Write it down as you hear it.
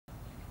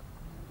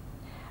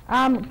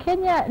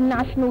Kenya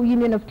National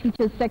Union of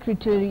Teachers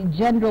Secretary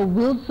General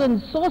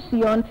Wilson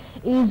Sossion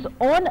is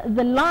on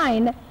the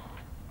line.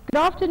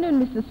 Good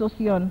afternoon, Mr.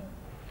 Sossion.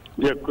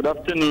 Yeah, good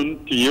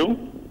afternoon to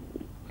you.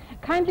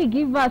 Kindly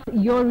give us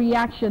your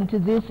reaction to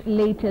this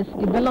latest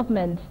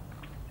development.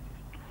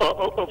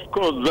 Of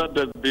course, that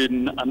has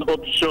been an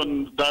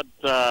option that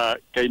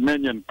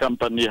Kenyan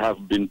company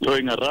have been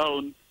throwing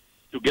around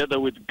together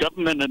with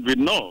government, and we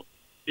know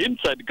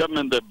inside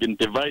government they've been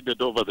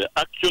divided over the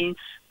action,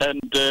 and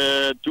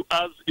to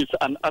us it's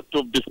an act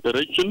of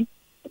desperation.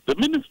 The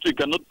ministry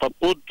cannot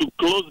purport to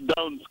close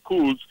down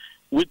schools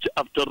which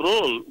after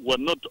all were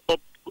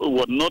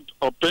not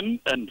open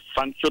and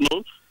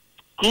functional.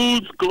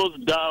 Schools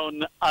closed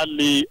down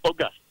early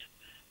August,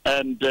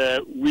 and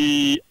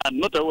we are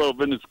not aware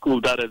of any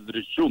school that has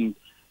resumed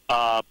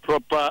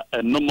proper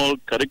and normal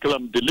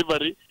curriculum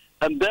delivery,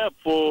 and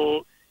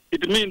therefore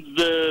it means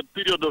the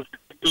period of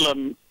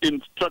curriculum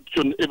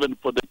instruction even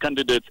for the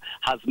candidates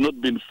has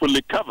not been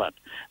fully covered.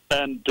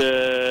 And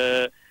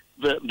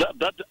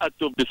that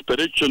act of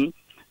desperation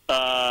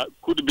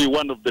could be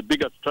one of the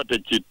biggest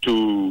strategies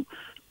to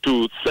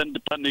send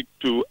panic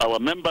to our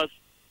members.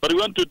 But we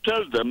want to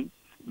tell them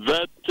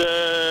that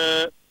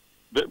the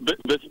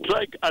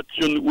strike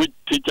action which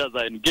teachers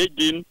are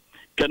engaged in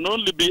can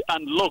only be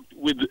unlocked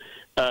with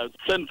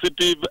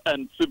sensitive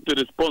and swift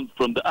response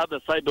from the other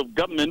side of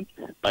government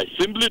by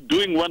simply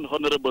doing one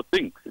honorable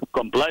thing,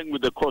 complying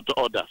with the court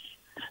orders.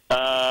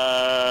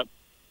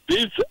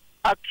 This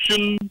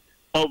action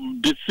of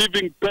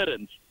deceiving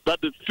parents that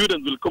the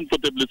students will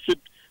comfortably sit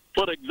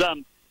for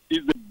exams is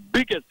the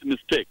biggest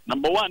mistake.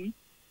 Number one,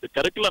 the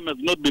curriculum has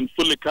not been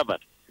fully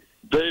covered.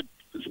 The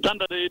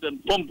Standard 8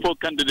 and Form 4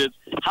 candidates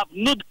have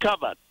not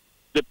covered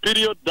the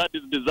period that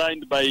is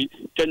designed by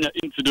Kenya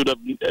Institute of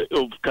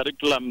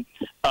Curriculum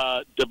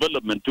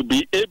Development to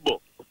be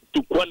able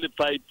to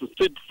qualify to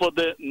sit for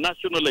the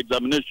national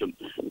examination.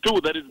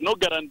 Two, there is no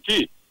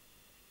guarantee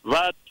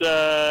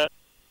that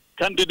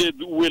candidates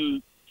will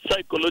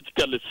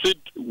psychologically sit,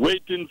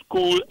 wait in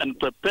school and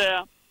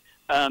prepare.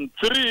 And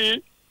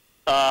three,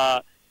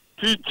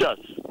 teachers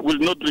will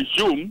not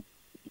resume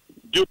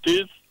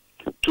duties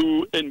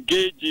to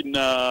engage in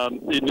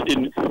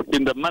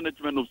the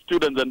management of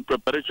students and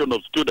preparation of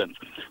students.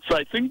 So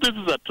I think this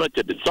is a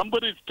tragedy.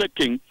 Somebody is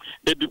taking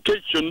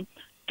education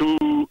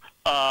to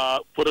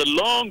for a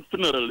long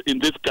funeral in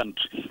this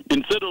country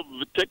instead of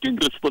taking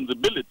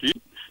responsibility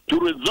to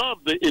resolve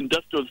the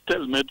industrial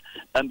stalemate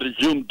and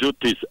resume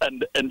duties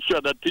and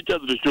ensure that teachers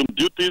resume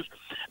duties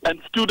and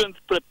students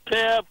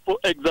prepare for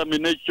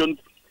examinations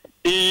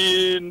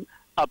in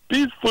a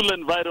peaceful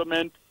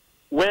environment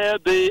where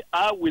they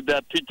are with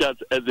their teachers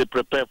as they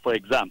prepare for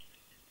exams.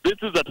 This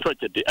is a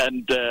tragedy,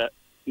 and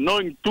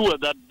knowing too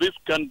that this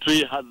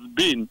country has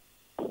been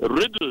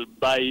riddled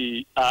by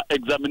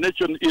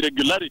examination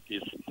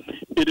irregularities,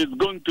 it is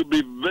going to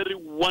be very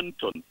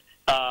wanton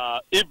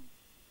if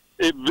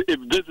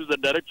this is the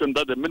direction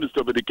that the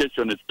Minister of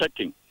Education is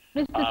taking.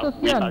 Mr.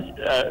 Sossion,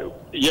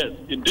 yes,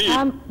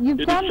 indeed. You've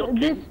done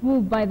this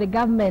move by the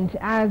government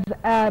as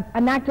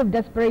an act of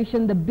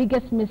desperation, the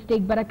biggest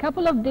mistake. But a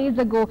couple of days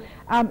ago,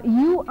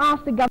 you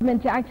asked the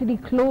government to actually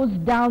close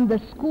down the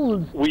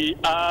schools. We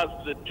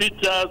asked the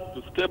teachers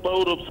to step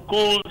out of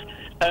schools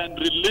and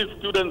release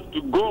students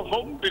to go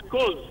home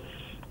because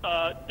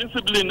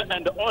discipline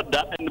and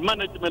order and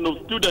management of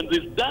students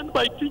is done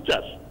by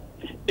teachers.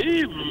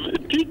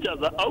 If teachers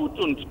are out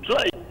on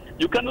strike,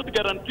 you cannot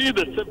guarantee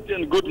the safety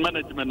and good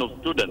management of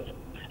students.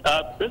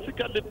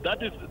 Basically,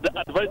 that is the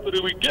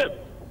advisory we gave.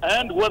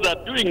 And what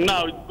they're doing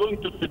now is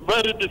going to be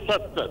very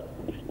disastrous.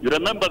 You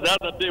remember the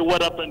other day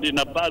what happened in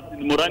a bus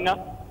in Muranga?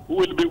 Who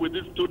will be with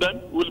these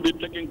students? Who will be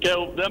taking care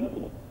of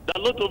them? There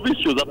are a lot of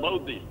issues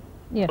about this.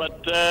 Yes.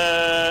 But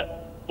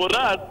for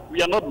us,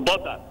 we are not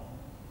bothered.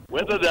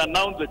 Whether they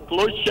announce the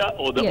closure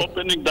or the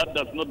opening, that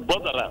does not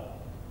bother us.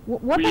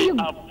 We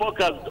are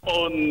focused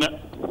on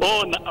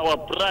our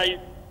pride,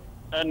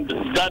 and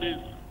that is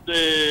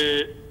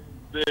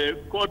the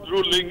court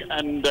ruling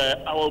and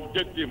our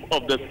objective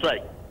of the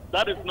strike.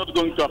 That is not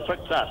going to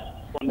affect us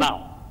for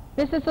now.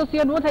 Mr.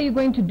 Sossion, what are you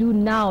going to do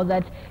now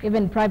that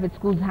even private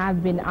schools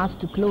have been asked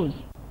to close?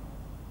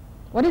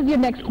 What is your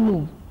next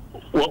move?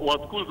 Were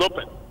schools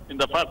open in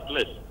the first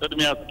place? Let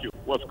me ask you.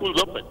 Were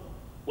schools open?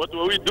 What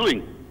were we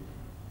doing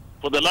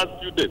for the last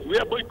few days? We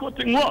are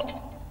boycotting work.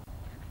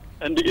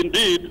 And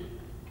indeed,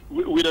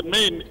 we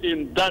remain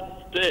in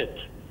that state.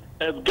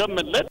 As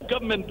government, let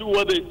government do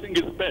what they think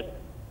is best.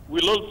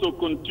 We'll also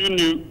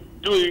continue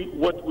doing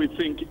what we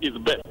think is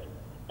best.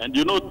 And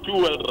you know too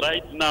well,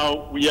 right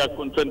now we are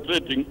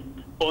concentrating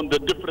on the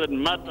different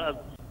matters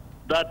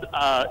that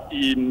are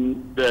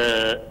in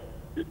the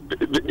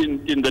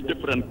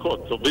different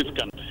courts of this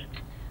country.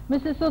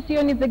 Mr.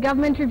 Sossion, if the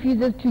government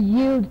refuses to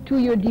yield to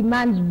your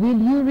demands, will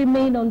you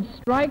remain on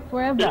strike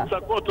forever? It's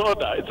a court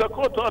order. It's a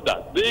court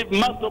order. They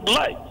must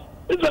oblige.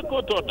 It's a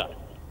court order.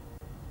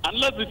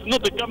 Unless it's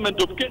not the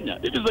government of Kenya.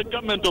 If it's the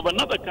government of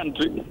another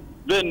country,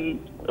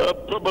 then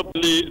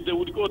probably they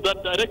would go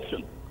that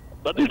direction.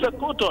 But it's a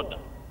court order.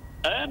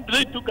 and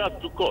they took us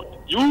to court.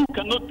 You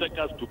cannot take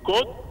us to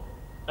court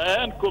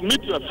and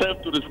commit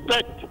yourself to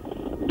respect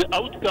the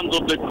outcomes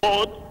of the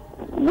court.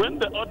 When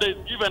the order is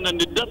given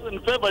and it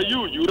doesn't favor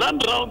you, you run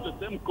around the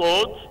same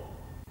courts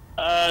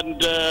and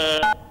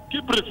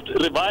keep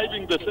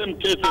reviving the same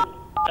cases,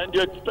 and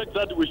you expect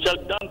that we shall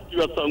dance to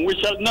your song. We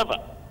shall never.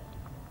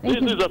 This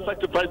is a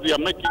sacrifice we are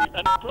making,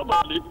 and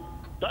probably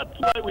that's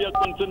why we are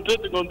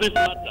concentrating on this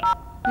matter.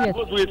 Yes.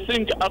 Because we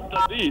think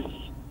after this,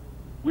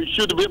 we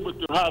should be able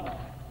to have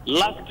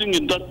lasting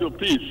industrial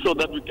peace so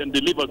that we can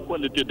deliver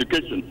quality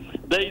education.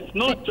 There is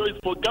no choice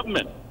for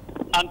government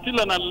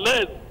until and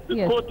unless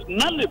the court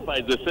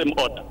nullifies the same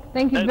order.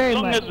 Thank you very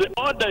much. As long as the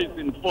order is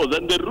enforced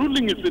and the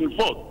ruling is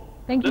enforced,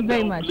 thank you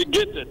very much. They're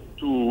obligated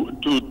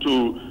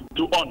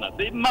to honor.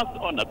 They must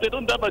honor. They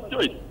don't have a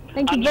choice.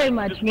 Thank you very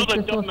much, Mr.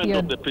 Sossion. Government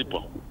of the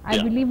people. I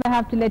believe I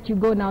have to let you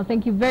go now.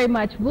 Thank you very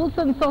much.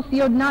 Wilson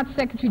Sossion, NAT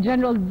Secretary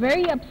General,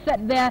 very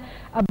upset there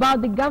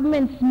about the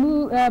government's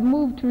move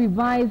to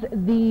revise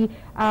the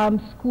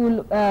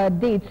school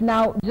dates.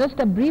 Now, just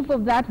a brief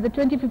of that, the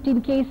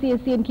 2015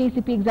 KCSE and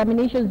KCP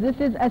examinations, this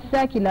is a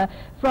circular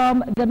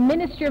from the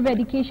Ministry of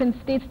Education,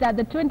 states that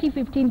the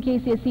 2015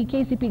 KCSE,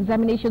 KCP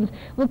examinations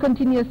will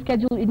continue as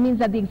scheduled. It means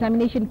that the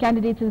examination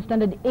candidates in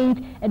Standard 8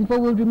 and 4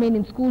 will remain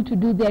in school to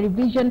do their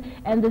revision,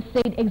 and the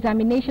state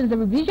examinations, the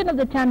revision of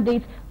the term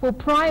dates for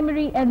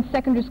primary and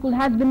secondary school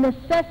has been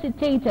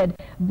necessitated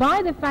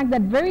by the fact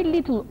that very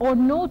little or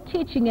no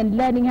teaching and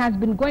learning has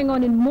been going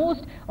on in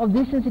most of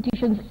these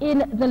institutions in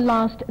the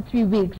last 3 weeks.